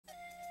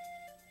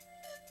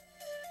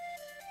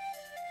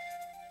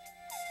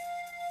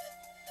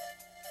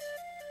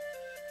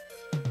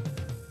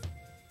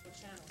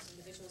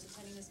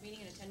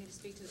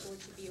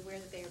aware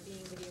that they are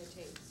being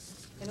videotaped.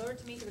 In order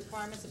to meet the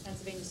requirements of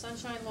Pennsylvania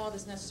Sunshine Law, it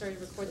is necessary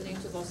to record the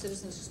names of all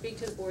citizens who speak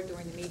to the board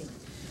during the meeting.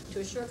 To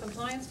assure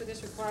compliance with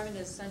this requirement,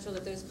 it is essential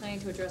that those planning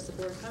to address the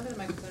board come to the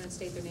microphone and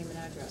state their name and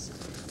address.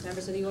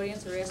 Members of the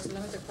audience are asked to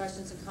limit their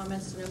questions and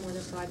comments to no more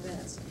than 5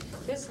 minutes.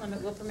 This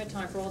limit will permit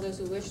time for all those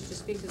who wish to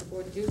speak to the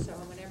board to do so,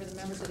 and whenever the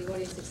members of the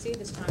audience exceed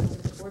this time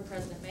limit, the board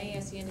president may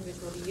ask the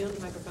individual to yield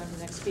the microphone to the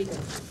next speaker.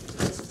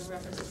 This is in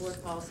reference to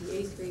Board Policy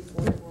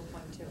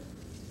 8344.2.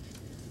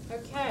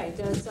 Okay,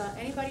 does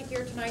anybody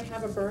here tonight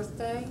have a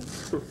birthday?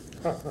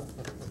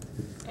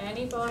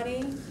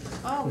 Anybody?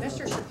 Oh,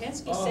 Mr.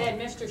 Shapinsky said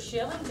Mr.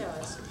 Schilling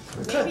does.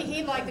 Maybe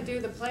he'd like to do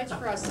the pledge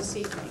for us this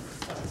evening.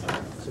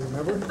 So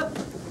remember?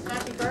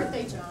 Happy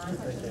birthday, John.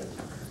 Thank you.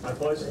 I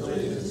pledge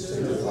allegiance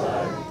to the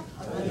flag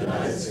of the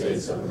United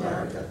States of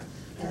America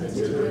and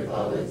to the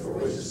republic for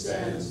which it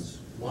stands,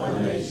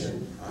 one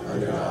nation,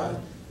 under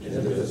God,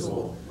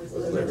 indivisible, with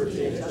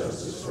liberty and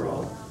justice for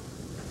all.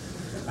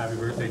 Happy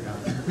birthday, John.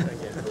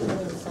 Thank you.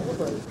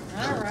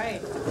 All right.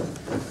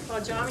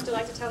 Well, John, would you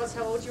like to tell us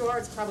how old you are?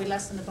 It's probably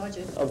less than the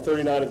budget. I'm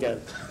 39 again.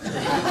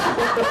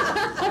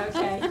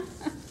 Okay.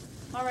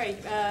 All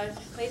right.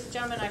 Ladies and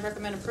gentlemen, I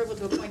recommend approval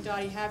to appoint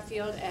Dorothy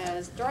Hatfield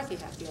as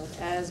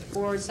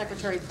Board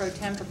Secretary Pro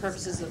Tem for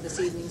purposes of this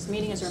evening's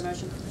meeting. Is there a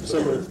motion?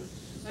 So moved.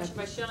 Motion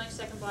by Schilling,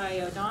 second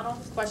by O'Donnell.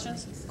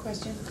 Questions?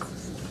 Question.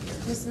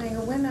 Ms.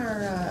 Mayor, when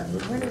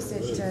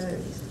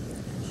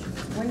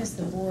is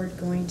the board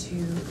going to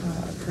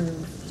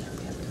approve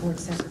board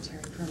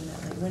secretary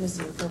permanently? When is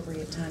the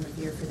appropriate time of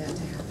year for that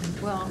to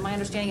happen? Well, my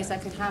understanding is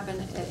that could happen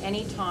at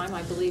any time.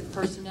 I believe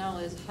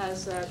personnel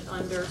has that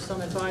under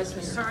some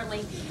advisement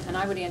currently, and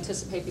I would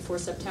anticipate before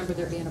September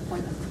there be an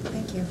appointment.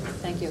 Thank you.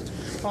 Thank you.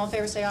 All in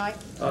favor say aye.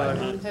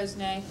 Aye. Opposed,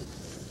 nay.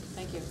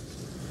 Thank you.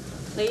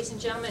 Ladies and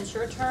gentlemen, it's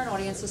your turn.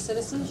 Audience of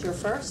citizens, you're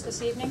first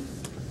this evening.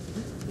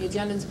 The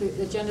agenda's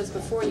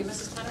before you.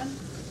 Mrs. Penman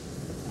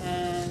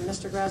and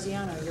Mr.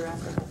 Graziano, you're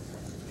after.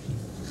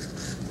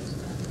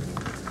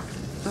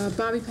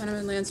 Bobby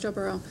Penniman, Lansdale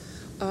Borough.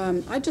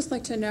 I'd just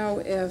like to know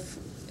if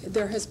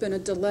there has been a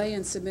delay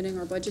in submitting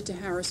our budget to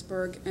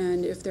Harrisburg,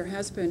 and if there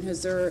has been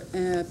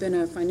been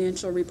a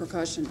financial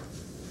repercussion?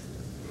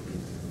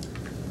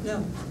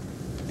 No.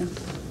 No.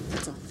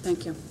 That's all.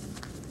 Thank you.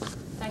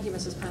 Thank you,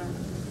 Mrs. Penniman.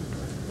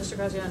 Mr.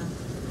 Graziano.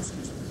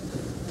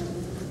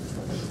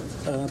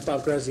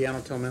 Bob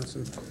Graziano,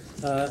 Tomenson.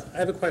 I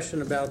have a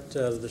question about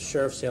the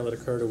sheriff's sale that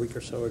occurred a week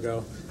or so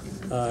ago.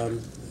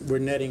 We're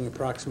netting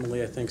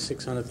approximately, I think,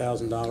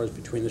 $600,000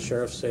 between the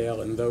sheriff's sale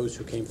and those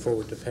who came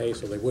forward to pay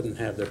so they wouldn't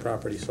have their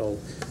property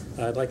sold.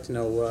 I'd like to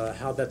know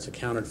how that's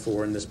accounted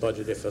for in this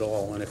budget, if at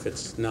all, and if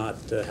it's not,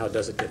 how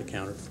does it get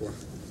accounted for?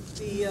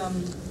 The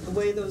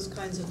way those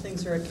kinds of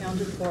things are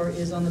accounted for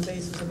is on the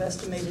basis of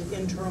estimated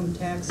interim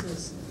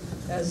taxes.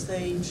 As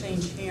they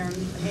change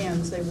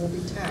hands, they will be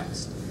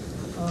taxed.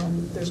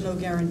 There's no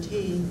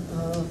guarantee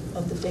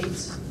of the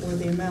dates or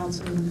the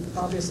amounts, and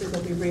obviously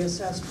they'll be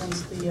reassessed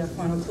once the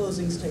final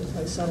closings take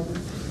place, settlement.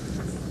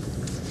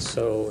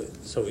 So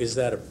is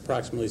that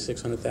approximately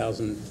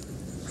 $600,000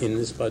 in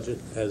this budget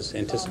as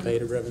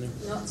anticipated revenue?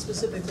 Not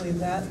specifically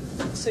that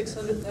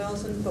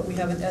 $600,000, but we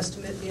have an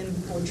estimate in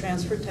for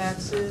transfer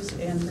taxes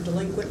and for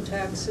delinquent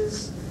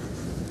taxes.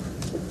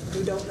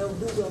 We don't know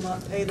who will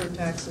not pay their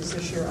taxes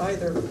this year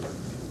either,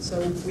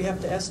 so we have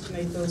to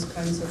estimate those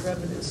kinds of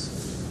revenues.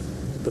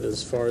 But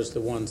as far as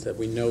the ones that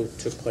we know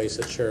took place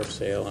at sheriff's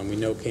sale and we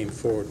know came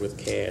forward with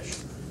cash,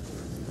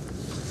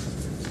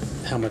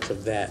 how much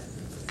of that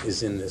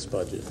is in this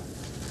budget?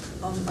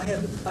 I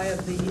have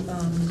the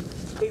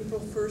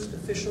April 1st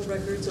official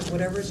records of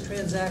whatever is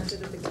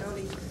transacted at the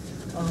county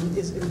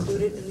is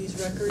included in these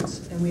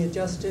records, and we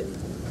adjusted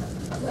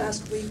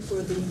last week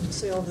for the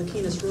sale of the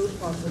Keenest Road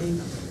property,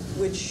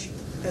 which,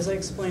 as I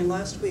explained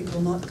last week,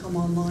 will not come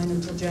online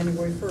until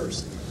January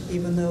 1st.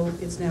 Even though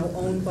it's now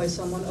owned by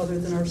someone other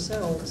than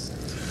ourselves,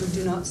 we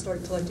do not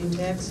start collecting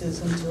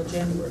taxes until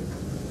January.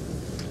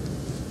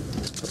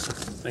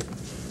 Thank you.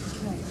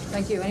 Okay,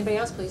 thank you. Anybody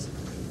else, please?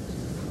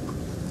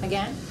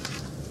 Again?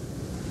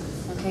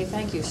 Okay,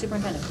 thank you.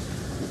 Superintendent.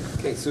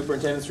 Okay,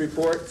 Superintendent's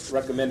report.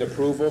 Recommend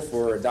approval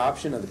for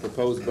adoption of the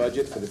proposed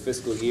budget for the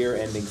fiscal year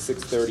ending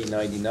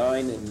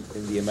 6/30/99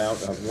 in the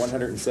amount of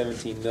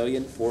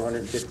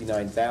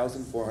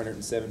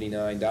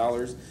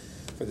 $117,459,479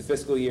 for the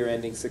fiscal year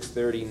ending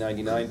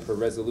 6/30/99 per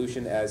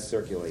resolution as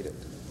circulated.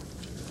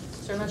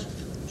 Is there a motion?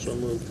 So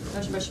moved.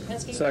 Motion by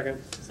Shapinsky. Second.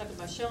 Second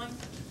by Schilling.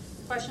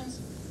 Questions?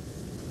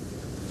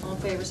 All in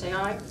favor say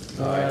aye.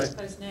 Aye.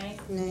 Opposed, nay.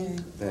 Nay.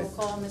 Roll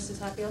call, Mrs.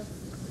 Hatfield.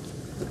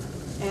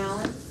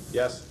 Allen,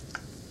 Yes.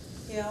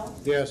 Hill,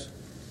 Yes.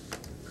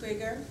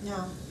 Krieger,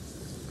 No.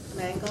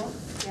 Mangle,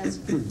 Yes.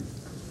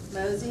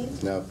 Mosey,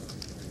 No.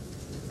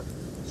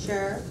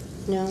 Scher,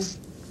 No.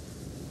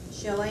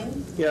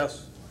 Schilling,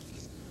 Yes.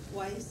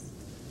 Weiss.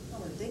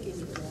 Oh, and Dickey's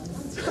the wrong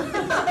ones.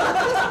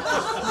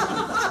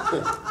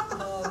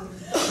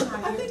 I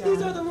think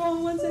these are the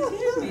wrong ones in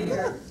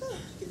here.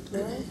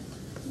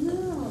 No.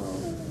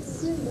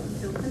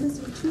 Let me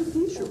see two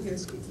people here.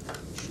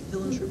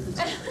 Hill and Shrewsbury.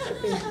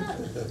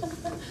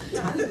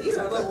 These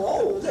are a little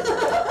old.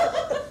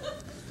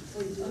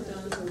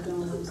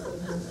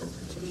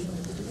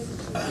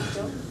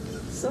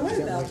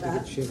 Sorry about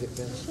that.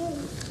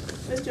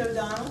 Mr.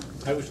 O'Donnell?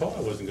 I was told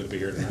I wasn't going to be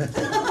here tonight.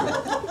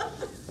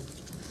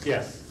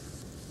 Yes.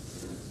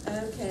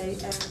 Okay,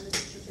 and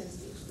Mr.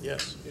 Shapinsky?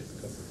 Yes.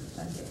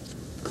 Okay.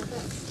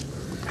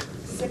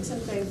 6 in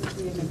favor,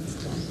 3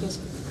 against. Yes,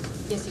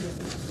 yes, you did.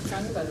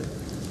 John, you voted.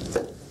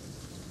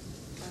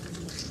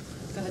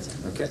 Go ahead,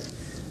 sir. Okay.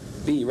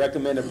 B,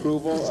 recommend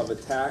approval of a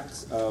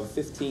tax of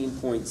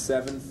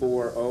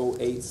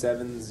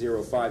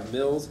 15.74087005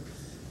 mils,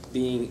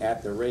 being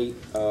at the rate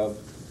of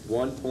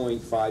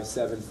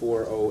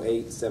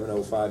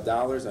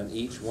 $1.57408705 on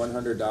each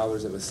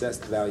 $100 of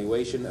assessed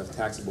valuation of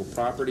taxable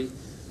property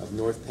of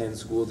North Penn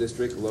School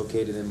District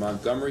located in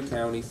Montgomery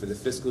County for the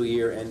fiscal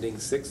year ending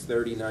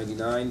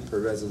 6/30/99 per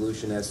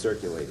resolution as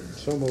circulated.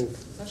 So moved.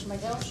 Motion by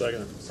Hill.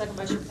 Second. Second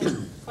by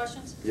Shapinsky.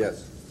 Questions?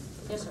 Yes.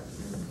 Yes, sir.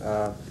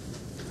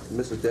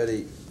 Mrs.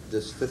 Deddy,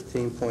 this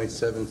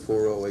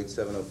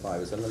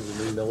 15.74087005, is that under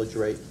the new millage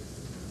rate?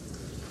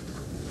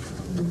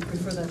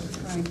 Refer that to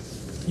Frank.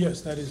 Yes,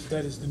 that is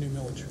the new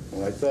millage.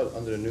 Well, I thought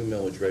under the new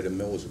millage rate, a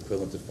mill was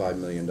equivalent to $5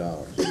 million.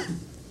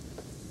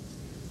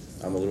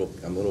 I'm a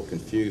little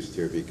confused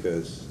here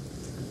because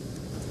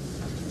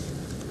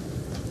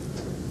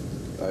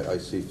I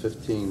see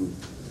 15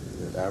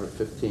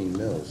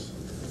 mills.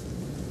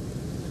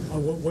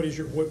 What are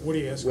you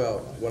asking? Well,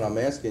 what I'm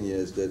asking you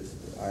is that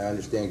I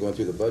understand going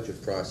through the budget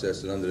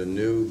process that under the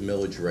new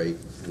millage rate,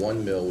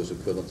 1 mill was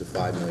equivalent to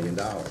 $5 million.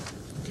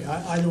 Okay,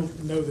 I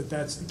don't know that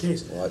that's the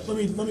case. Well,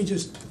 Let me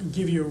just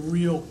give you a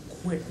real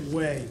quick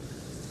way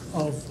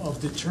of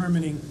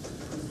determining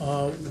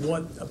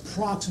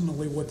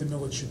approximately what the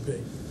millage should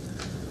be.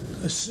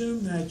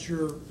 Assume that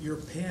your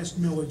past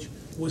millage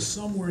was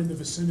somewhere in the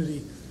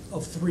vicinity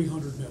of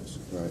 300 mils.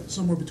 Right.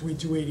 Somewhere between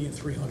 280 and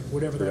 300,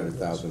 whatever that was.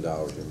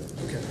 $300,000 in it.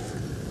 Okay.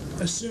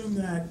 Assume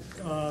that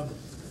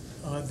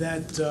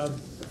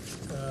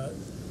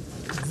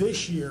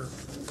this year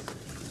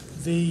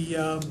the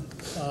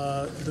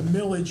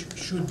millage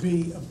should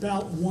be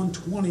about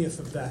 1/20th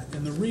of that,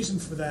 and the reason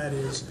for that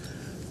is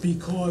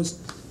because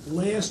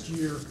last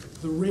year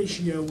the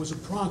ratio was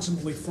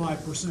approximately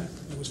 5%.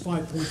 It was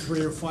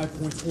 5.3 or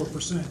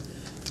 5.4%,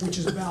 which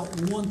is about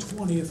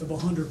 1/20th of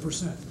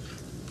 100%.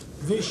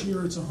 This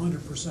year it's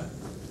 100%.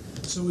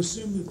 So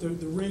assume that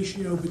the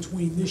ratio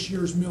between this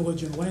year's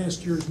millage and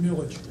last year's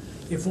millage,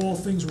 if all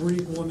things were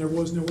equal and there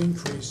was no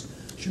increase,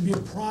 should be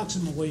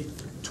approximately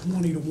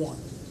 20-1.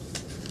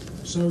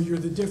 So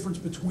the difference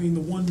between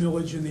the one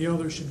millage and the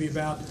other should be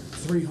about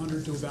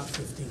 300 to about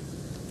 15.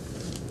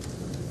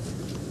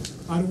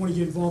 I don't want to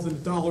get involved in the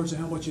dollars and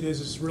how much it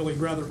is. It's really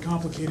rather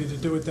complicated to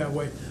do it that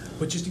way.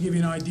 But just to give you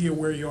an idea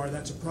where you are,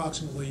 that's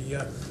approximately,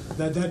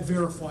 that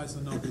verifies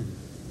the number.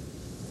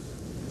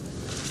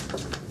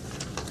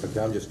 Okay,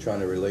 I'm just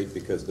trying to relate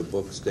because the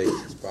book states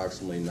it's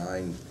approximately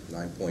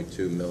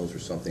 9.2 mils or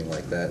something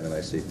like that, and then I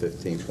see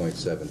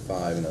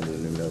 15.75, and under the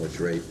new millage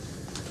rate,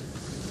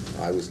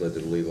 I was led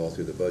to believe all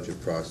through the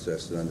budget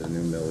process that under the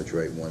new millage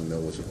rate, 1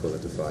 mil was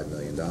equivalent to $5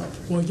 million.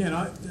 Well, again,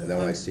 and then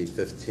when I see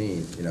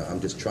 15, you know, I'm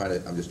just trying to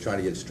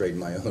get it straight in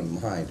my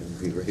own mind. Are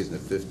we raising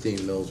it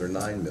 15 mils or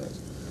 9 mils?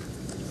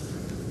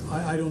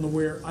 I don't know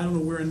where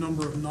a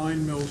number of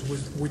 9 mils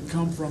would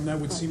come from.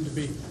 That would seem to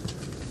be.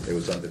 It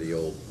was under the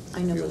old.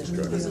 I know what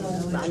structure.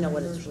 I know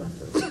what it's from.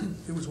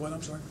 It was what?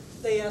 I'm sorry.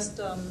 They asked,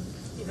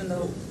 even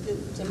though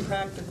it's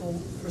impractical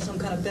for some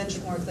kind of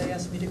benchmark, they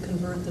asked me to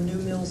convert the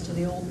new mills to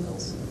the old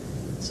mills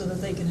so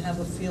that they can have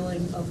a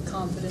feeling of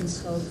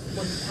confidence of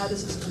how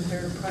does this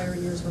compare to prior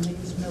years when they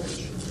used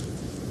millage.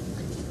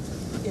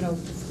 You know,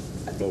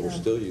 Well, we're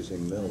still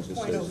using mills. It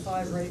says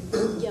 0.05 rate.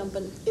 Yeah,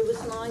 but it was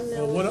 9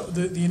 Well, mils.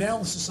 the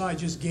analysis I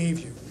just gave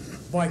you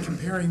by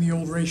comparing the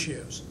old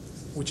ratios,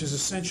 which is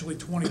essentially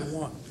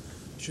 20-1,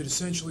 should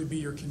essentially be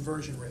your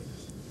conversion rate.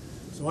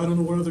 So I don't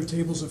know what other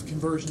tables of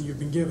conversion you've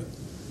been given,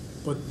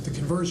 but the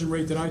conversion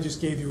rate that I just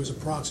gave you is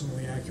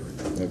approximately accurate.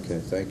 Okay,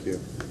 thank you.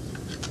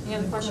 Any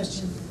other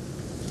questions?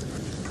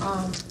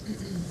 Either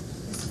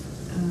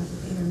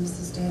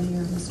Mrs. Denny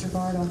or Mr.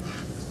 Bartle,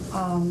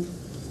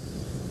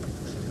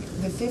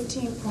 the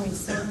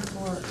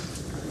 15.74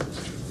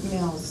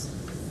 mils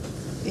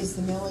is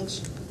the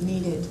millage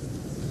needed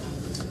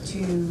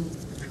to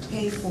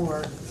pay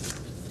for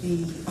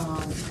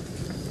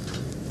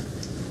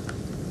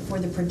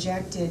the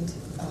projected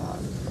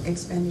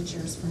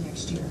expenditures for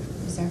next year.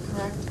 Is that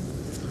correct?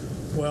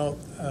 Well,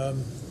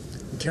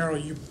 Carol,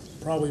 you're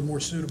probably more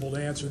suitable to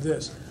answer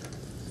this.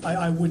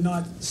 I would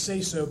not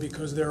say so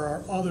because there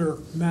are other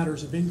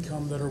matters of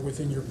income that are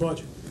within your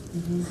budget.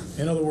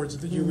 In other words,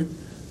 that you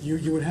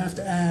would have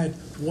to add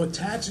what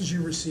taxes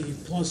you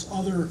receive plus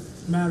other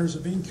matters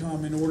of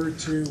income in order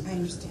to. I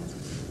understand.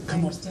 I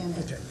Come understand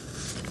up. that. Okay.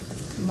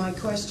 My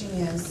question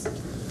is,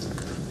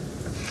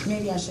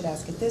 maybe I should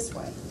ask it this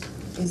way.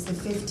 Is the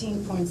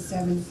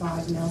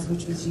 15.75 mils,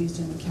 which was used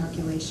in the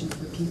calculation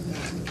for people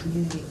in the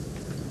community,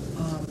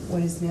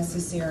 what is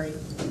necessary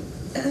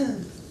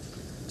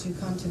to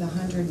come to the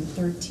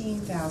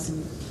 $113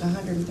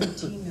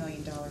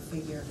 million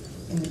figure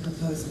in the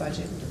proposed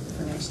budget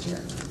for next year.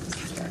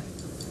 Mrs. Gray.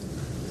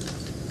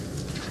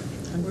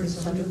 Where's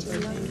the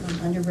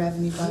 113? Under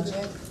revenue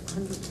budget,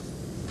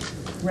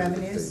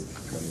 revenues,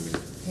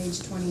 page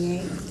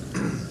 28.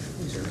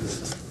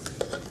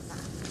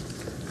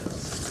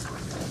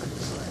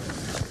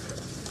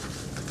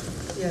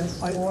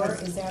 Yes. Or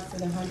is that for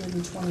the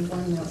 121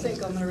 million? I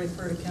think I'm going to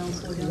refer to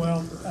council again.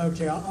 Well,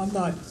 okay, I'm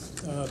not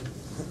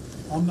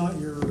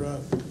your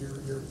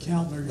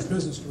accountant or your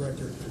business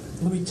director.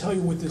 Let me tell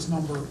you what this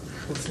number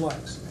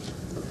reflects.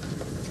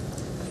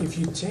 If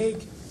you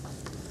take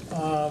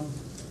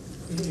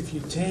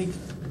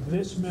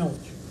this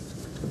millage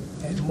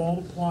and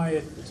multiply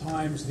it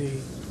times the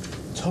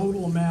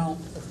total amount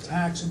of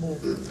taxable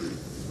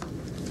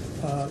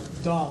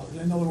dollars,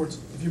 in other words,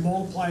 if you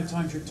multiply it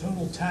times your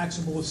total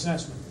taxable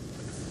assessment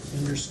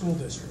in your school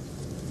district,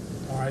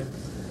 all right,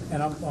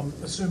 and I'm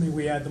assuming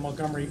we add the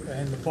Montgomery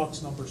and the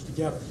Bucks numbers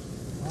together,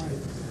 all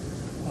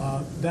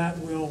right,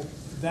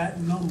 that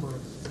number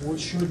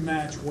should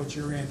match what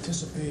your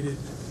anticipated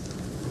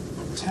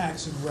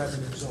tax and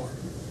revenues are.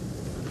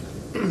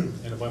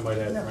 And if I might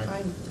add, No,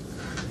 Frank,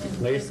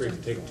 Lathir, if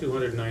you take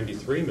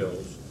 293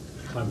 mills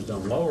times the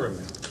lower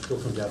amount, it still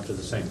comes out to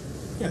the same.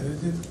 Yeah,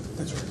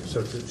 that's right. So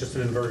it's just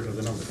an inversion of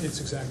the number. It's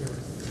exactly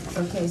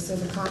right. Okay, so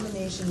the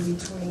combination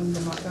between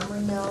the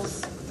Montgomery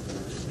mills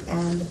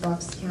and the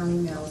Bucks County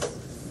mills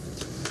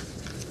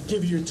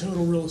Give you your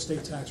total real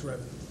estate tax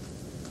revenue,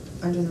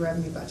 under the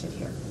revenue budget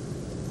here.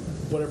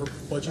 whatever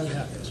budget you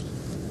have. Yes.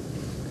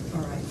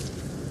 All right.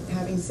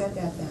 Having said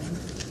that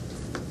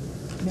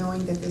then,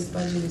 knowing that this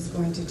budget is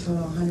going to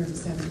total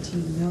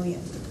 $117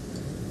 million,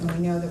 and we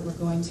know that we're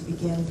going to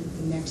begin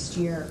the next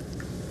year,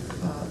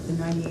 the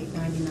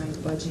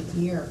 98-99 budget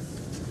year,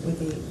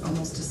 with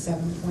almost a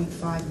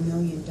 $7.5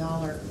 million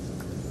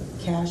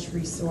cash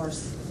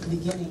resource,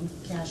 beginning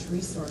cash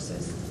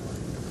resources,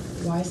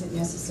 why is it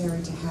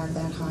necessary to have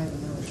that high of a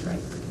millage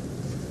rate?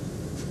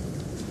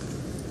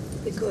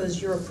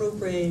 Because you're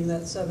appropriating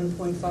that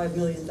 $7.5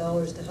 million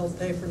to help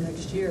pay for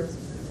next year.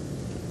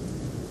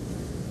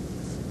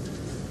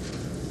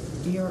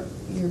 Your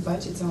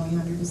budget's only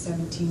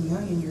 $117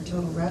 million. Your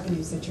total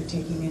revenues that you're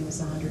taking in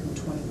is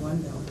 $121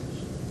 million.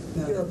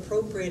 You're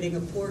appropriating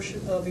a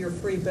portion of your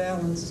free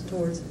balance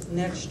towards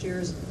next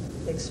year's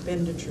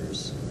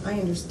expenditures. I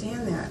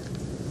understand that,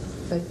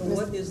 but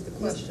What is the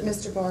question?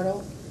 Mr.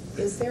 Bartle,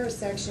 is there a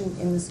section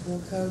in the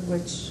school code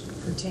which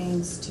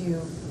pertains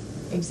to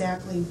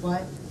exactly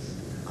what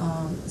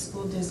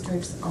school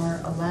districts are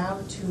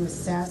allowed to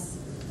assess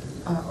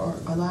or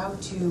allowed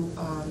to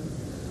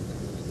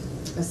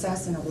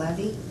assess in a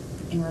levy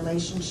in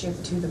relationship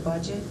to the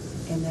budget,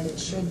 and that it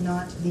should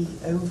not be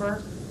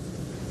over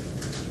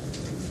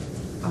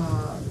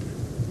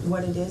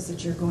what it is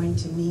that you're going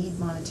to need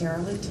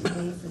monetarily to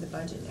pay for the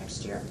budget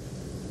next year?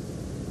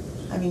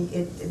 I mean,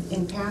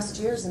 in past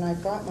years, and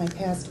I've brought my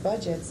past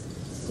budgets,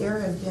 there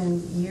have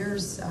been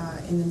years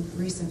in the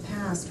recent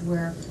past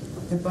where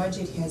the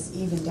budget has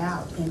evened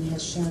out and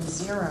has shown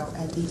zero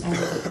at the end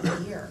of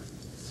the year,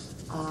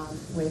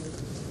 with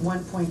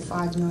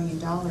 $1.5 million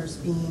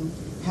being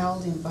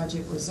held in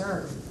budget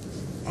reserve.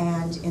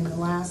 And in the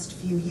last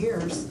few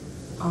years,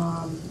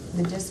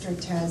 the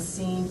district has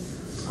seen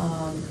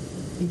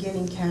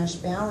beginning cash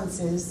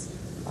balances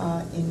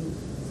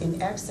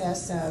in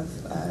excess of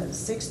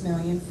 $6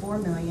 million,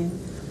 $4 million,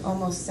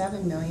 almost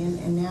 $7 million,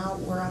 and now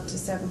we're up to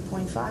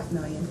 $7.5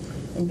 million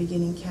in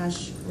beginning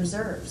cash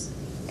reserves.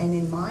 And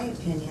in my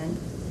opinion,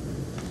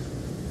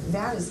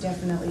 that is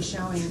definitely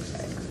showing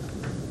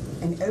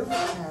an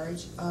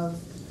overcarriage of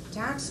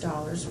tax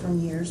dollars from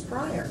years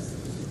prior.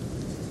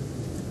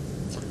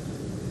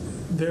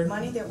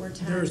 Money that we're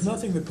taxing. There is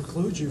nothing that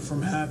precludes you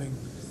from having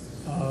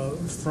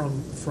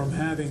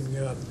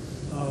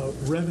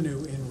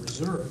revenue in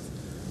reserve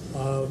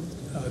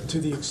to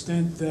the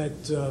extent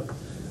that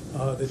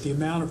that the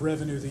amount of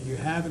revenue that you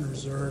have in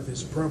reserve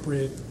is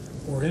appropriate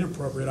or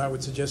inappropriate. I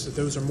would suggest that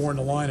those are more in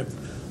the line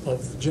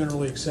of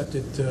generally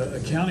accepted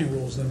accounting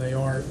rules than they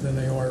are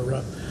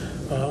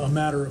a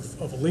matter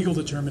of a legal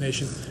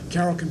determination.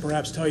 Carol can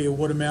perhaps tell you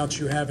what amounts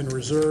you have in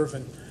reserve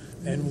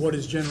and what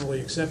is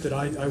generally accepted.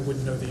 I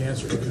wouldn't know the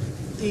answer to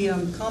that.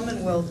 The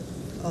Commonwealth,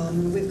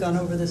 we've gone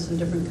over this in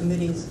different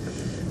committees,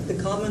 the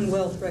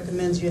Commonwealth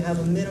recommends you have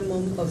a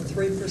minimum of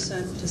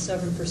 3% to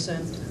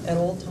 7% at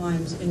all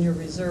times in your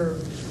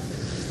reserve.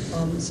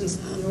 Since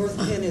North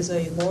Penn is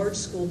a large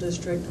school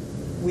district,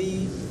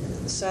 we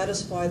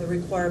satisfy the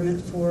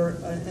requirement for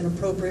an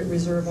appropriate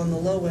reserve on the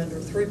low end, or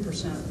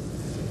 3%.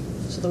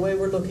 So the way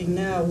we're looking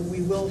now,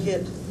 we will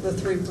hit the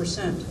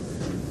 3%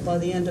 by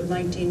the end of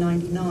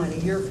 1999, a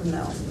year from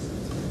now.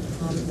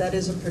 That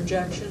is a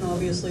projection.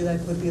 Obviously,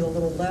 that could be a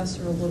little less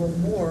or a little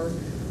more,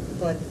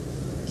 but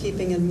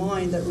keeping in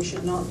mind that we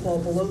should not fall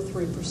below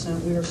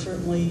 3%, we are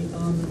certainly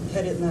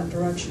headed in that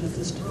direction at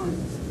this time.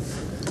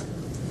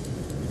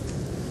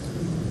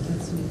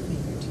 That's a new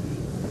figure to me.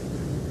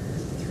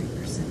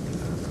 3%.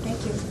 Thank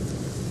you.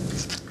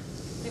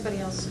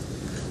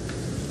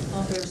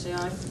 say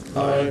aye.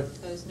 Aye.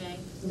 Opposed, nay.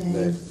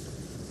 Nay.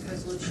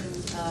 Resolution,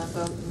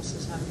 vote,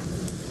 Mrs. Hunt.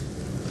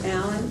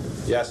 Allen,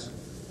 Yes.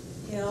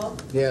 Hill,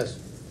 Yes.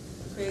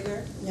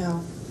 Krieger,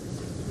 No.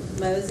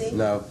 Mosey.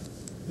 No.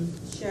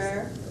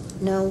 Scher,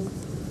 No.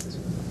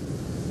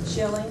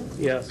 Schilling,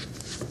 Yes.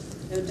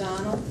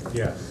 O'Donnell,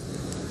 Yes.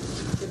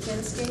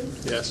 Rapinski,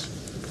 Yes.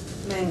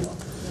 Mangle.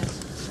 Yes.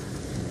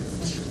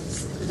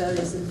 The vote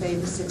is in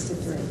favor,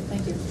 6-3.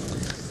 Thank you.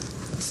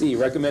 C,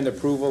 recommend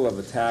approval of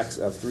a tax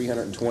of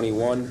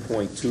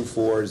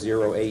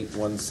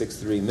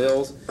 321.2408163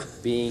 mils,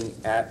 being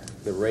at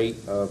the rate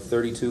of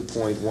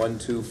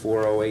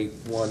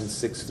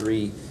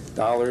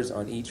 $32.1240863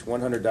 on each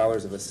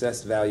 $100 of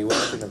assessed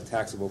valuation of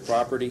taxable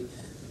property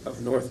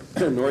of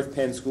North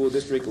Penn School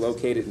District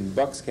located in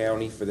Bucks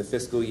County for the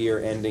fiscal year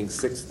ending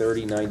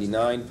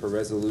 6/30/99 per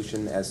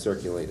resolution as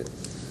circulated.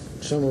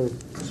 So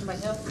moved. Motion by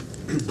Hill,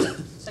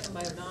 second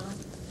by O'Donnell.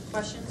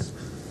 Questions?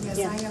 Yes,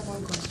 I have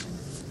one question.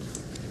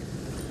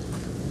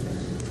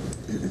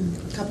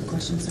 Couple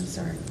questions, I'm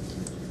sorry.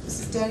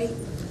 Mrs. Deddy,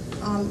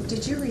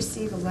 did you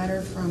receive a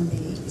letter from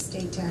the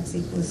State Tax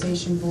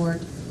Equalization Board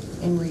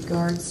in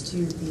regards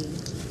to the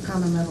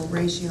common level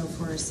ratio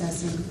for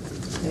assessing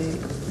the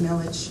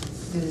millage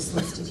that is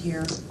listed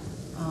here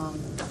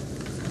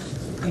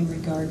in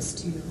regards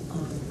to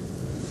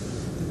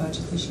the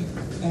budget this year,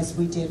 as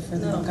we did for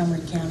the No.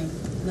 Montgomery County?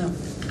 No.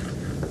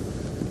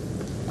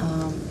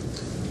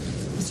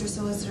 Mr.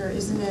 Solicitor,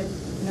 isn't it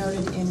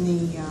noted in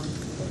the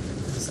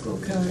school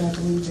code, I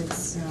believe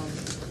it's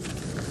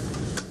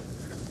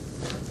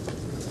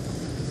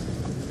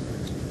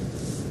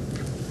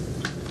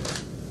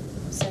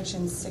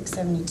section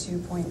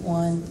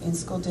 672.1, in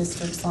school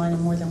districts lying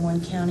in more than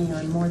one county or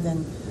in more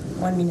than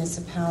one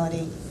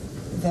municipality,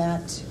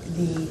 that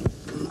the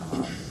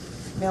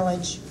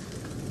millage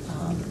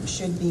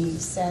should be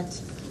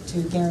set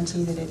to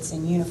guarantee that it's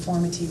in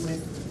uniformity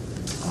with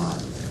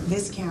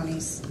this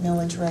county's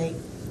millage rate,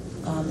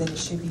 that it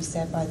should be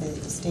set by the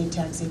State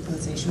Tax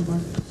Equalization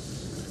Board?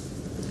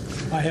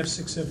 I have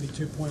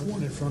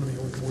 672.1 in front of me.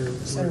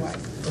 So do I.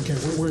 Okay,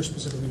 where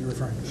specifically are you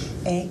referring?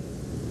 A.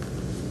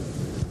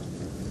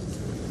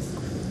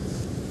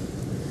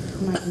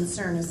 My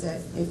concern is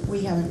that if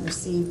we haven't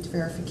received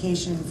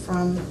verification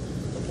from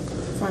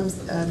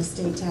the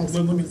State Tax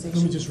Let me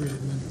Equalization. just read it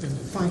and then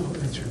Fine. I'll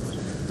answer it.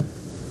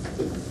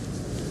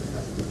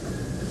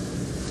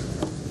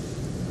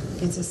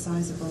 It's a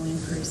sizable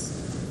increase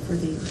for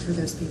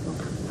those people.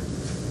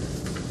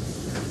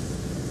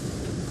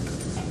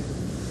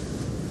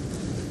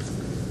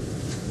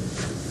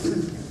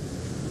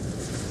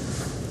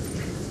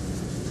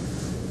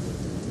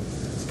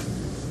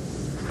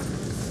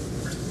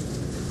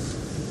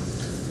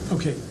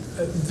 Okay,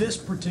 this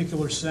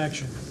particular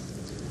section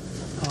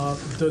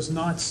does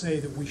not say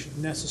that we should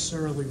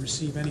necessarily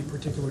receive any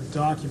particular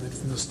document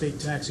from the State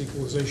Tax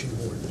Equalization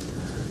Board.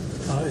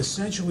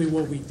 Essentially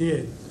what we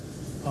did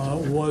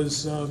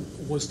was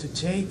to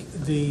take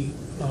the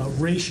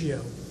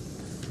ratio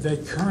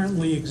that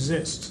currently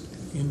exists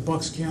in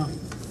Bucks County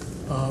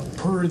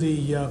per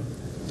the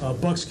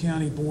Bucks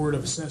County Board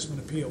of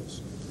Assessment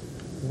Appeals,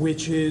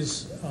 which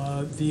is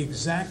the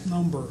exact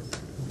number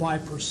by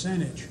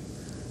percentage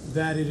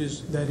that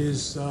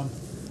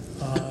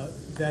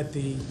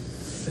the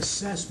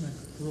assessment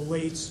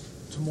relates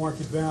to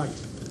market value.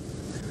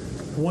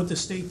 What the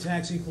State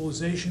Tax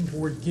Equalization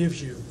Board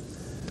gives you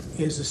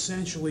is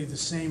essentially the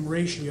same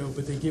ratio,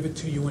 but they give it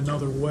to you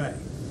another way.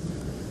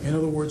 In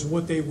other words,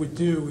 what they would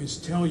do is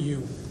tell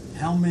you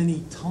how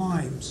many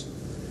times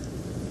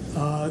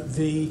a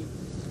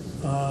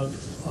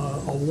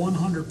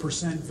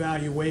 100%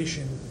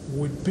 valuation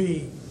would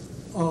be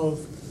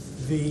of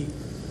the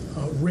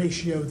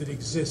ratio that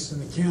exists in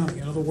the county.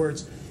 In other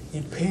words,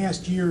 in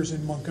past years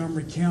in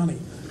Montgomery County,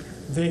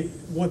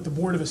 what the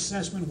Board of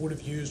Assessment would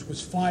have used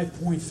was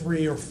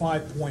 5.3 or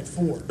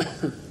 5.4.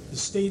 The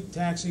State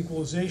Tax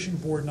Equalization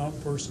Board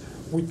numbers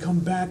would come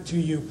back to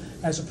you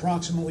as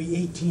approximately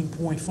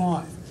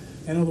 18.5.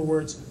 In other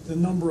words, the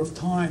number of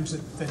times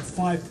that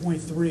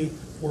 5.3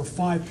 or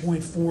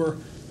 5.4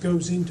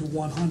 goes into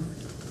 100.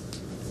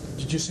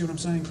 Did you see what I'm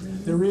saying?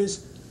 There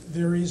is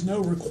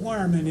no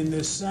requirement in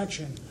this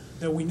section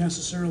that we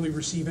necessarily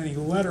receive any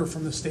letter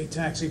from the State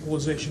Tax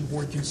Equalization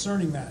Board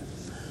concerning that.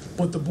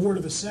 But the Board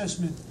of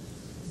Assessment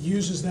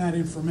uses that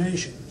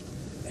information,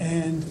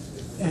 and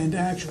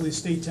actually the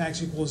State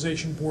Tax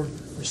Equalization Board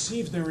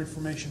receives their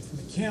information from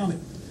the county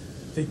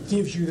that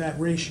gives you that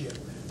ratio.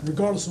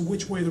 Regardless of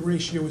which way the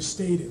ratio is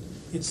stated,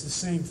 it's the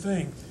same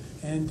thing,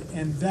 and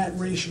that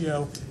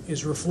ratio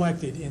is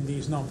reflected in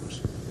these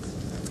numbers.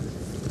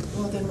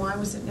 Well, then why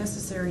was it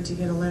necessary to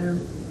get a letter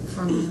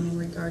from them in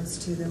regards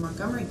to the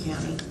Montgomery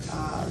County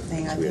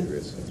thing? I think,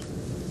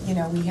 you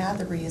know, we had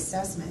the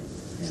reassessment,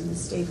 and the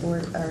state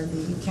board, or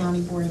the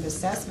county board of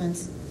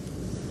assessments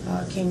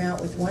came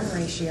out with one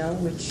ratio,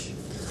 which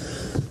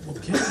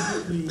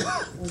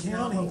was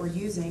not what we're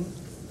using.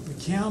 The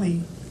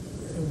county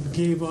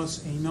gave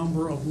us a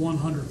number of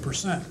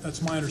 100%.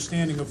 That's my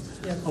understanding of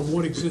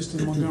what exists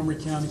in Montgomery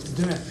County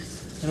today.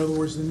 In other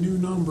words, the new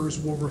numbers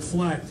will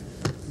reflect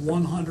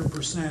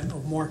 100%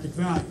 of market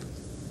value.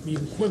 You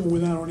can quibble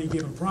with that on any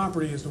given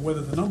property as to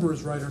whether the number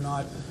is right or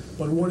not,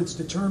 but what it's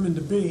determined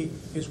to be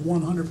is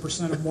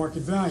 100% of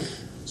market value.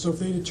 So if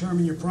they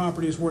determine your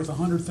property is worth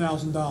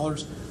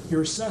 $100,000,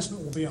 your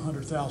assessment will be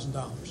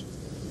 $100,000.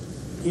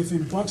 If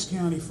in Bucks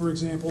County, for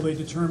example, they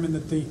determine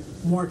that the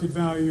market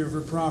value of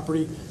your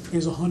property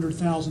is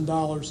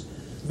 $100,000,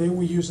 they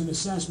will use an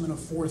assessment of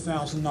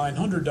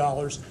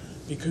 $4,900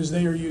 because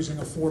they are using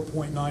a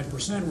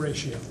 4.9%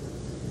 ratio.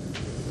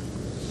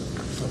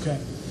 Okay?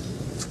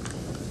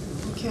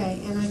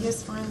 Okay, and I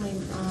guess finally,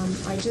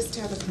 I just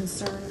have a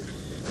concern,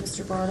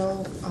 Mr.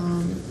 Bartle,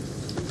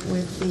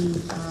 with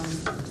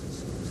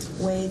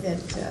the way that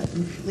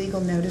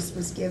legal notice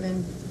was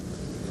given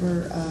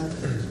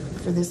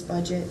for this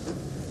budget.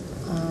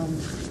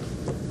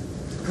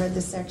 Read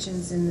the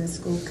sections in the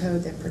school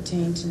code that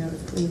pertain to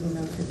legal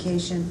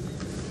notification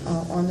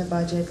on the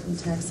budget and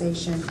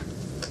taxation,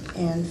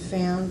 and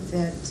found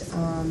that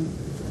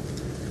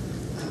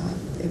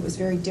it was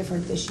very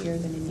different this year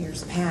than in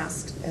years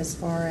past as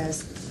far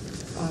as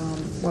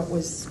what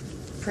was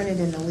printed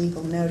in the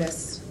legal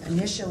notice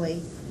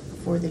initially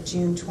for the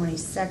June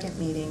 22nd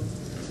meeting.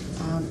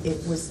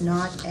 It was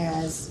not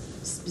as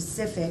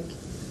specific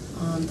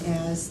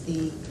as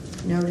the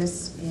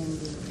notice in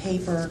the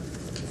paper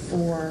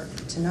for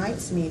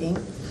tonight's meeting,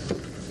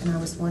 and I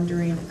was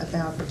wondering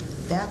about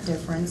that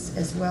difference,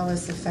 as well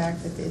as the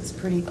fact that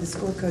the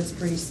school code's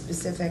pretty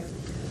specific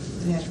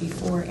that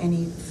before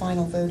any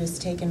final vote is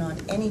taken on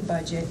any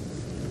budget,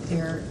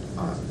 there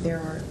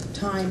are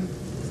time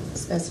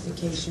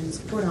specifications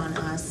put on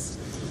us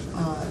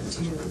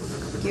to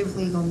give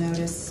legal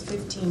notice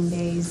 15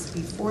 days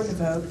before the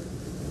vote,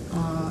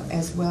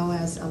 as well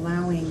as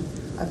allowing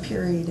a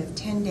period of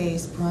 10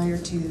 days prior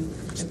to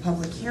the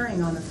public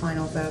hearing on the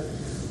final vote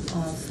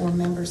for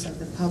members of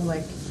the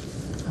public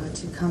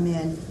to come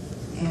in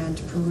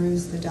and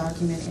peruse the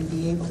document and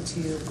be able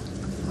to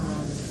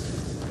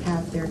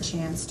have their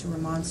chance to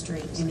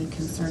remonstrate any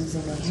concerns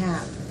they may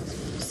have.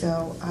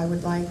 So I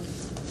would like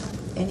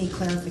any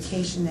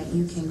clarification that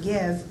you can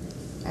give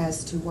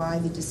as to why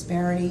the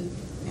disparity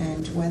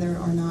and whether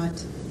or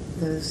not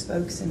those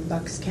folks in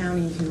Bucks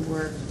County who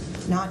were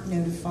not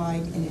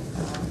notified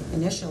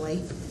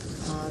initially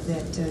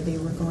that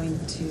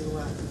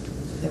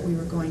we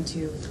were going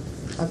to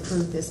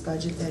approve this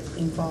budget that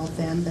involved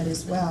them, but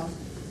as well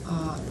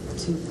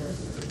to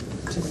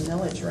the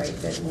millage rate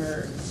that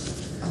we're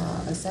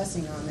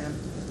assessing on them.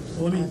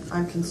 Well,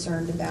 I'm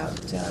concerned about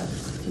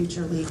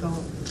future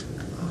legal.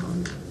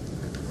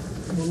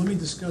 Well, let me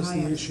discuss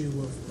the issue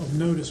of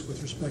notice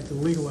with respect to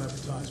legal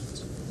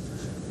advertisements.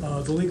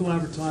 The legal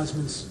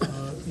advertisements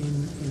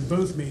in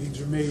both meetings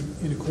are made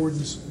in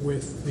accordance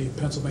with the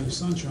Pennsylvania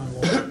Sunshine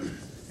Law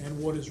and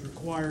what is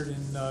required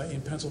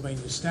in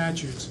Pennsylvania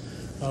statutes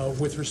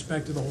with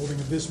respect to the holding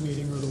of this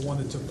meeting or the one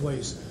that took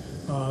place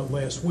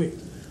last week.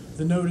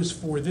 The notice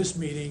for this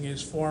meeting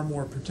is far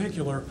more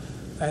particular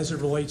as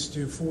it relates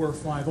to 4 or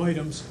 5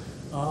 items.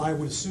 I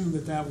would assume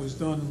that that was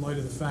done in light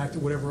of the fact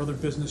that whatever other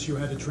business you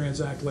had to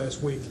transact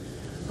last week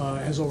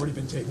has already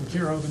been taken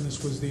care of, and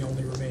this was the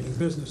only remaining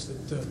business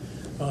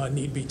that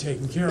need be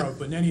taken care of.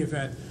 But in any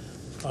event,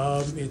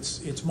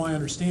 it's my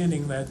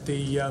understanding that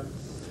the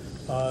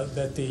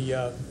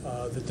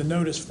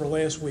notice for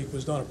last week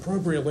was done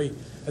appropriately.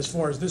 As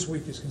far as this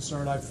week is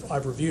concerned,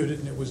 I've reviewed it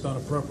and it was done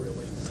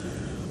appropriately.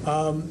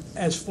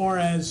 As far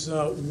as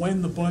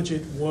when the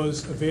budget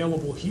was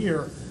available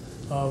here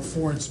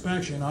for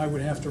inspection, I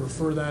would have to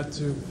refer that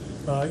to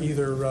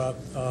either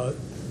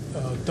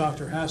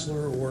Dr.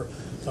 Hassler or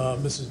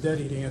Mrs.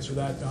 Deddy to answer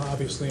that.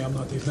 Obviously, I'm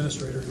not the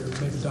administrator here.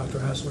 Maybe Dr.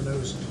 Hassler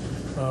knows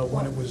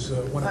when it was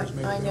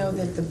made. I know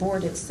that the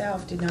board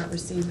itself did not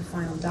receive the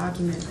final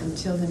document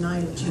until the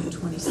night of June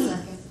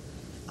 22nd.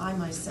 I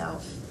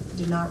myself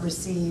did not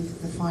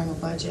receive the final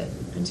budget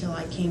until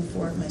I came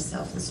forward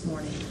myself this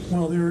morning.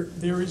 Well,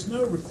 there is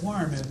no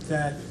requirement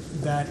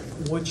that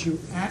what you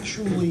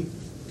actually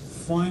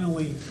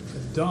finally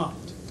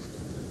adopt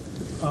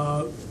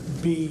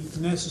be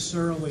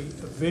necessarily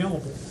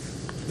available.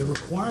 The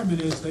requirement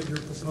is that your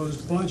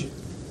proposed budget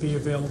be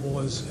available,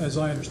 as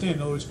I understand.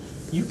 In other words,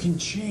 you can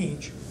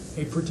change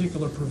a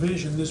particular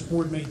provision. This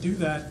board may do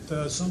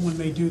that. Someone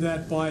may do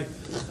that by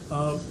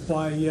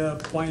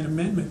an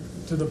amendment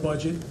to the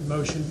budget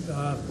motion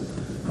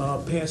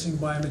passing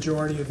by a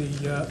majority of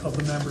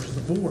the members of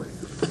the board.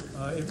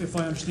 If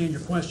I understand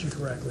your question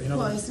correctly.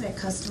 Well, isn't it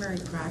customary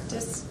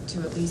practice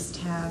to at least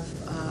have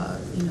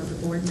the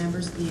board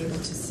members be able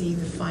to see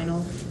the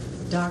final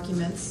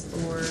documents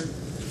or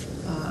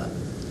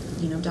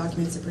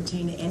documents that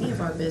pertain to any of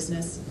our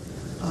business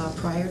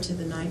prior to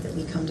the night that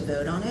we come to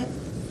vote on it?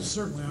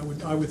 Certainly,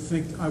 I would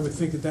think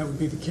that would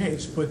be the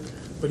case. But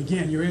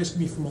again, you're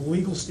asking me from a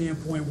legal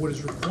standpoint what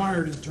is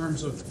required in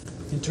terms of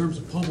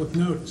public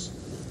notice.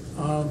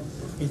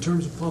 In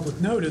terms of public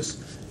notice,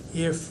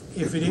 if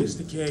it is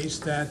the case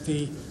that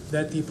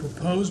the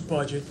proposed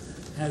budget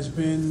has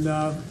been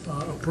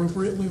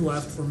appropriately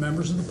left for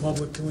members of the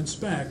public to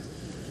inspect,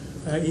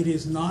 It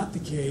is not the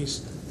case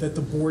that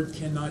the board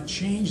cannot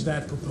change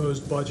that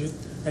proposed budget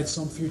at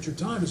some future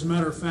time. As a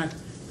matter of fact,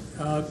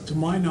 to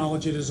my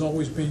knowledge, it has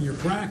always been your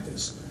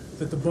practice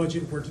that the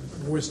budget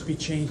was to be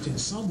changed in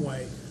some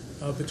way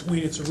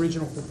between its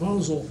original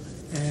proposal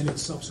and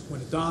its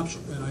subsequent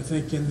adoption. And I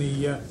think in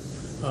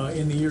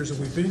the years that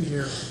we've been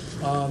here,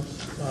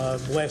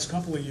 the last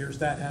couple of years,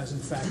 that has in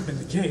fact been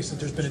the case, that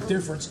there's been a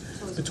difference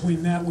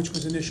between that which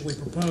was initially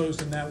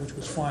proposed and that which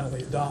was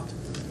finally adopted.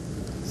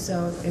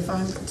 So if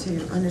I'm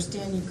to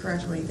understand you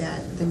correctly,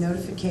 that the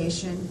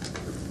notification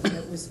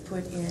that was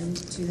put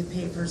into the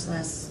papers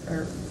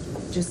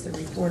just the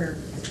reporter,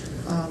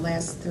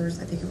 last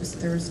Thursday, I think it was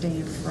Thursday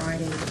and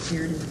Friday, it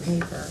appeared in the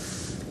paper,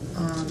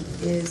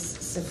 is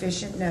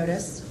sufficient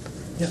notice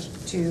Yes.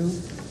 to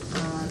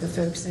the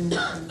folks in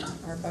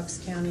our Bucks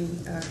County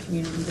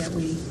community that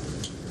we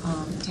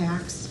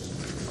tax,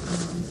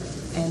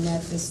 and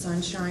that the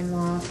sunshine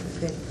law,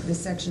 that the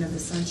section of the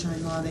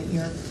sunshine law that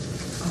you're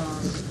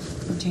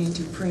pertaining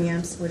to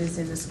preempts what is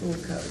in the school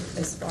code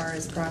as far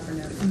as proper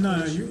notification.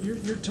 No,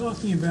 you're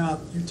talking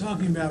about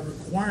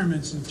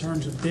requirements in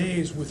terms of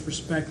days with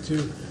respect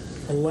to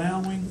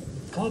allowing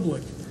the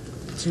public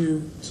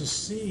to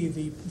see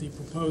the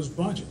proposed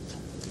budget.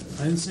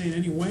 I didn't say in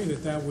any way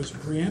that that was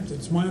preempted.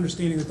 It's my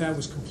understanding that that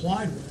was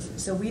complied with.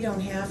 So we don't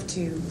have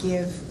to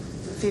give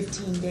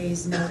 15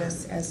 days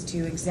notice as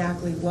to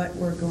exactly what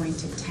we're going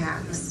to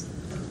tax.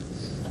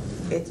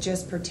 It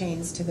just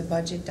pertains to the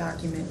budget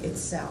document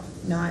itself,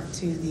 not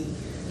to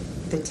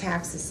the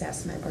tax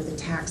assessment or the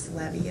tax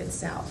levy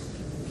itself.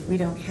 We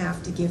don't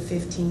have to give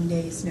 15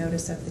 days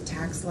notice of the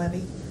tax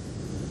levy.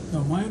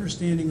 No, my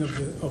understanding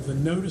of the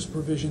notice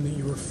provision that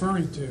you're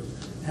referring to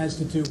has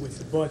to do with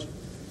the budget.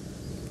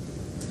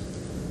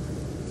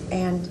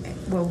 And,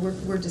 well,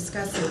 we're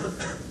discussing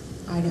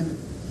item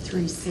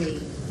 3C,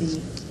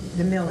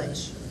 the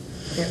millage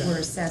that we're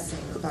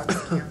assessing Bucks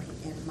County.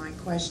 And my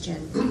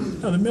question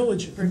Now, the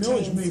millage may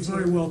pertains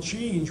very to- well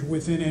change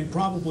within, and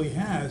probably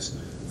has,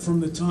 from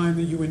the time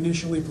that you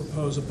initially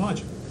propose a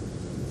budget.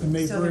 It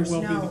may So very there's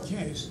well no- be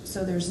the case.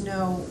 So there's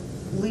no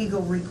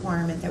legal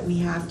requirement that we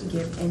have to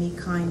give any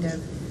kind of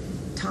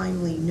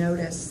timely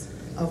notice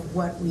of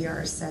what we are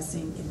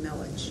assessing in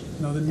millage?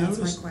 Now, That's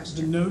my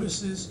question. the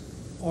notices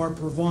are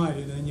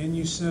provided, and then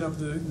you set up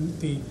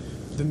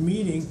the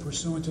meeting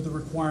pursuant to the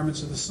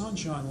requirements of the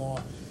Sunshine Law,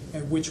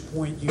 at which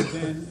point you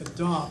then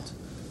adopt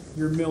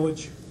your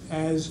millage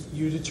as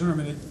you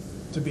determine it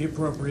to be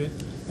appropriate,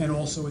 and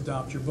also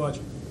adopt your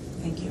budget.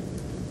 Thank you.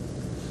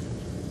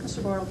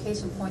 Mr. Bartle,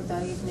 case in point,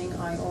 that evening,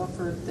 I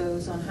offered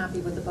those unhappy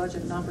with the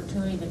budget an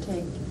opportunity to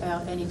take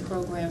out any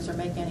programs or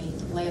make any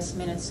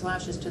last-minute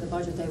slashes to the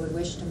budget they would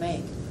wish to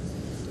make,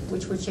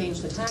 which would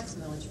change the tax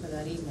millage for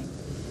that evening.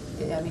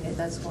 I mean,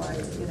 that's why,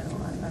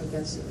 I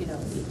guess,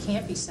 it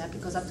can't be set,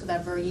 because up to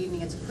that very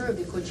evening it's approved,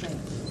 it could change.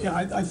 Yeah,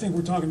 I think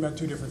we're talking about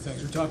two different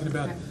things. We're talking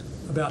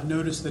about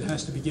notice that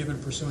has to be given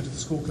pursuant to the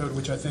school code,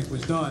 which I think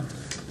was done,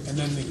 and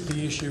then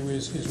the issue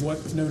is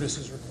what notice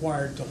is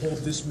required to hold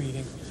this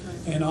meeting.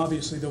 And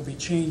obviously, there'll be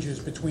changes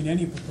between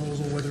any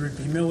proposal, whether it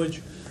be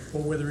millage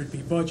or whether it be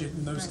budget,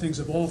 and those things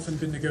have often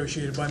been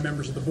negotiated by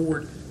members of the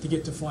board to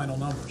get to final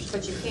numbers.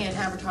 But you can't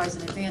advertise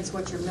in advance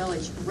what your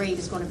millage rate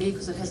is going to be,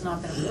 because it has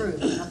not been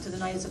approved. And up to the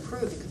night it's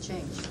approved, it could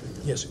change.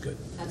 Yes, it could.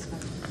 That's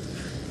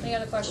fine. Any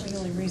other questions? The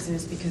only reason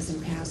is because in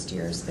past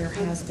years, there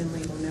has been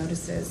legal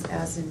notices,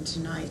 as in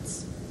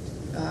tonight's,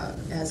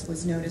 as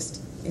was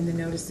noticed in the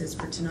notices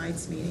for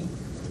tonight's meeting,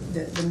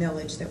 the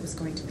millage that was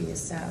going to be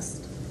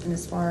assessed. And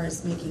as far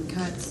as making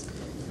cuts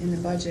in the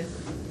budget,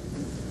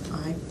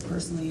 I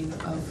personally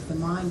of the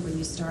mind, when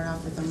you start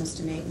off with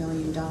almost an $8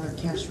 million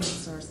cash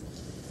resource,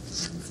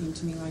 it didn't seem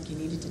to me like you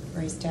needed to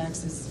raise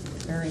taxes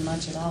very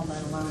much at all,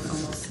 let alone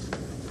almost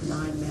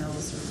 9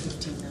 mils or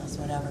 15 mils,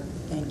 whatever.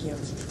 Thank you.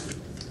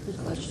 Good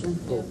question.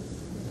 Go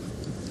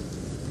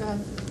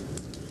ahead.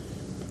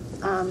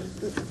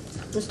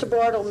 Mr.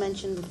 Bartle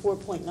mentioned the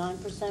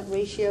 4.9%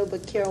 ratio,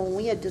 but Carol, when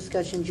we had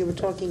discussions, you were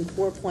talking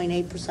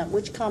 4.8%.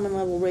 Which common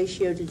level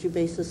ratio did you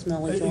base this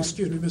millage on?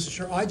 Excuse me, Mr.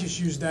 Chair, I just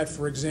used that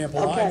for example.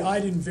 Okay. I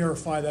didn't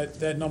verify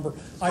that number.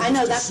 I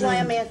know, just that's why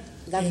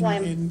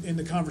I'm assumed in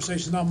the conversation,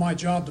 it's not my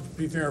job to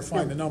be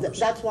verifying the numbers.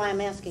 That's why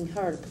I'm asking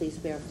her to please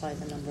verify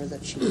the number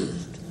that she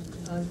used.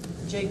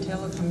 Jay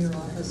Taylor from your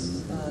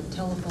office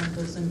telephoned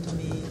those into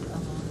me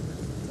on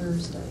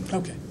Thursday.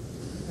 Okay.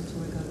 That's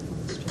where I got it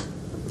from this chair.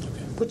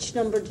 Which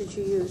number did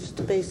you use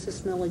to base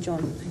this millage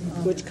on?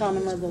 Which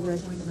common level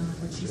ratio?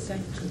 4.9, what'd she say?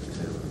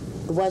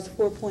 It was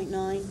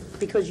 4.9?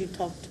 Because you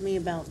talked to me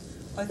about...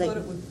 I thought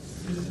it would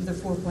be either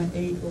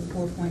 4.8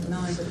 or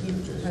 4.9, but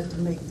he had to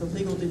make the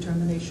legal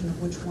determination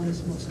of which one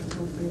is most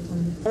appropriate.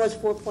 Oh, it's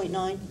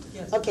 4.9?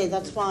 Yes. Okay,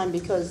 that's fine,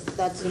 because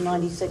that's the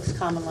 96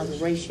 common level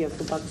ratio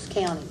for Bucks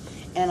County.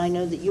 And I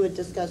know that you had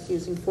discussed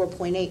using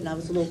 4.8, and I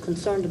was a little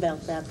concerned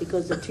about that,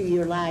 because the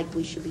 2-year lag,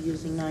 we should be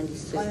using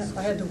 96.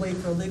 I had to wait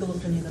for a legal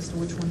opinion as to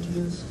which one to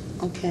use.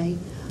 Okay,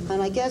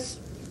 and I guess,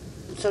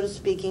 so to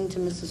speaking, to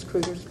Mrs.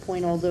 Kruger's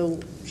point, although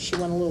she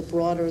went a little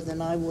broader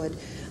than I would,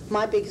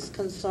 My biggest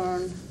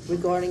concern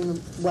regarding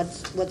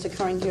what's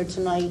occurring here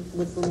tonight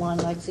with the Lyon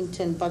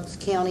Lexington Bucks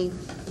County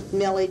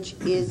millage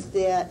is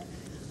that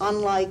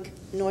unlike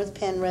North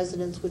Penn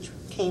residents which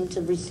came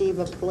to receive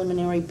a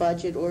preliminary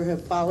budget or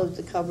have followed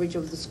the coverage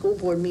of the school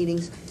board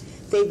meetings,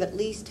 they've at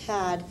least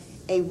had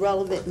a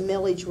relevant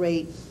millage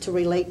rate to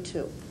relate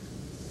to.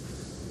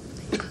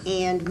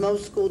 And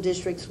most school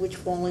districts which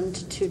fall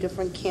into two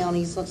different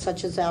counties,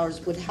 such as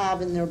ours, would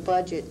have in their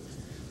budget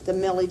the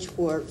millage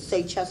for,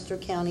 say, Chester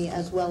County,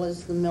 as well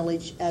as the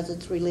millage as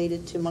it's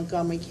related to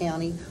Montgomery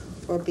County,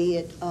 or be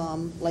it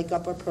like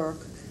Upper Perk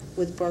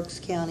with Berks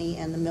County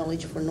and the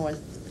millage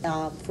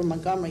for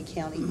Montgomery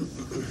County.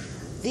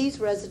 These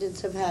residents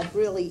have had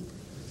really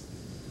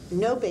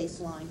no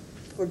baseline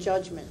for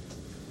judgment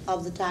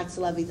of the tax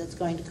levy that's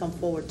going to come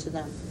forward to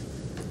them,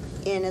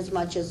 in as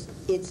much as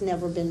it's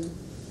never been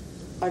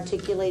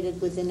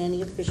articulated within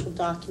any official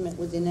document,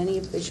 within any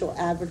official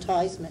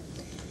advertisement,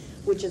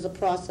 which is a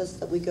process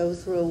that we go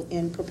through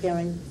in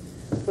preparing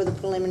for the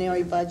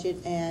preliminary budget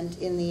and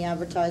in the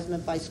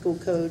advertisement by school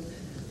code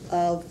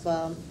of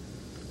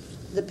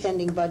the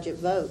pending budget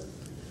vote.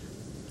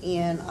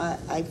 And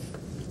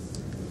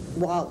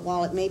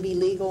while it may be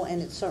legal,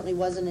 and it certainly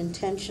wasn't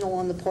intentional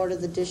on the part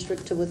of the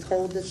district to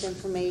withhold this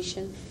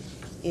information,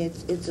 they're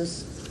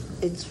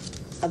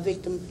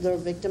a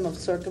victim of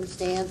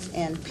circumstance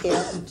and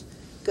past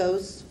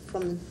ghosts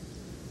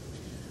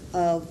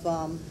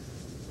of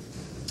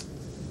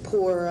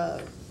poor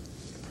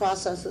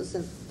processes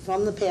and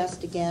from the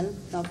past again,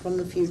 not from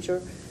the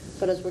future.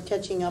 But as we're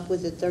catching up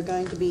with it, they're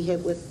going to be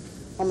hit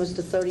with almost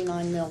a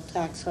 39 mil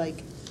tax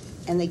hike,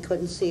 and they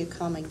couldn't see it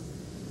coming.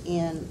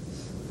 And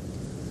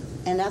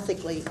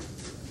ethically,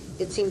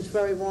 it seems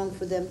very wrong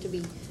for them to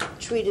be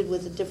treated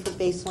with a different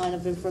baseline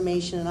of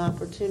information and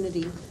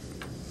opportunity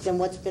than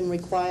what's been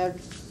required,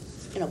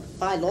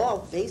 by law,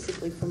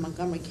 basically, for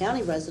Montgomery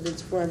County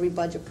residents for every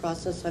budget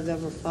process I've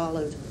ever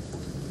followed.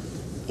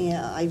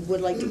 And I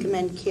would like to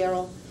commend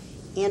Carol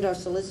and our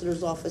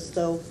solicitor's office,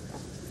 though,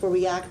 for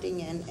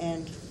reacting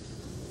and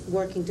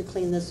working to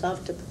clean this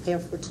up to prepare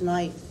for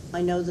tonight.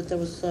 I know that there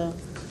was a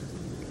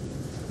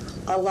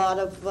lot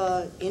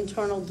of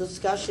internal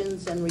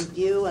discussions and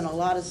review and a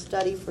lot of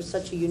study for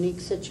such a unique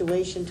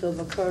situation to have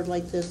occurred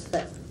like this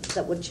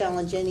that would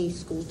challenge any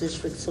school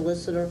district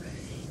solicitor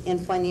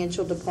and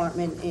financial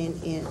department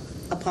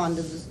upon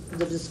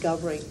the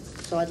discovery.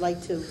 So I'd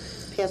like to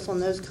pass on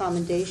those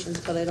commendations,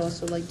 but I'd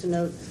also like to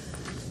note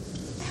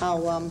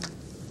how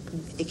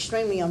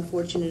extremely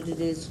unfortunate it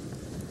is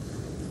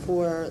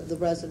for the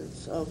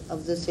residents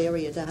of this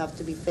area to have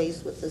to be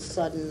faced with this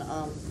sudden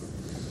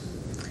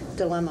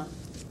dilemma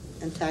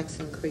and tax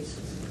increase.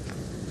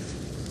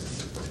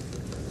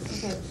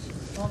 Okay,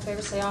 all in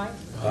favor, say aye.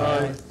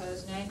 Aye.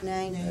 Opposed, nay?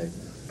 Nay.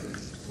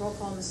 Roll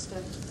call, Ms.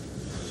 Stitt.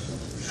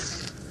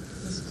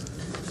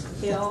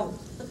 Hill,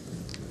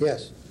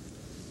 Yes.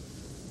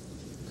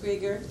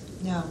 Krieger,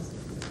 No.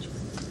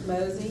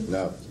 Mosey,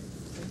 No.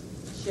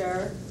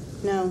 Scher,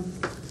 No.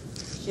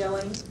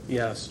 Schilling,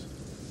 Yes.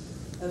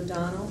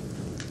 O'Donnell,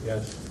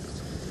 Yes.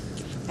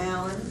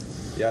 Allen,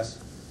 Yes.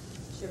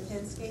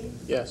 Sierpinski,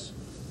 Yes.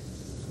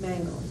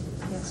 Mangle.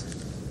 Yes.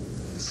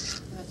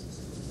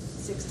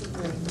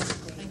 63.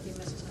 Thank you,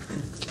 Mrs.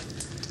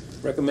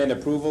 Hunt. Recommend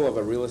approval of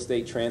a real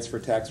estate transfer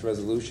tax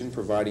resolution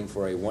providing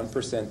for a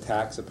 1%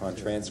 tax upon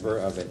transfer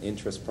of an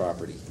interest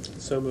property.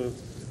 So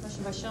moved.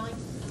 Motion by Schilling,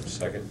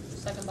 Second.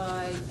 second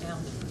by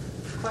Allen.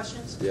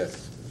 Questions?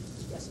 Yes.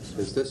 Yes, Mr.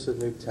 Is this a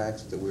new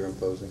tax that we're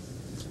imposing?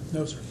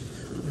 No, sir.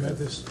 You have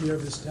this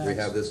tax. We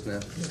have this now?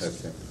 Yes.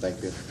 Okay,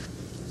 thank you.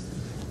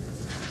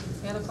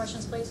 Any other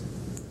questions, please?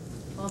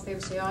 All in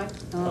favor, say aye.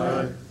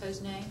 Aye.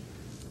 Opposed, nay?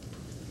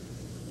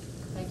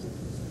 Thank you.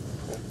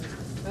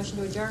 Motion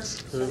to adjourn?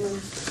 So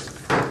moved.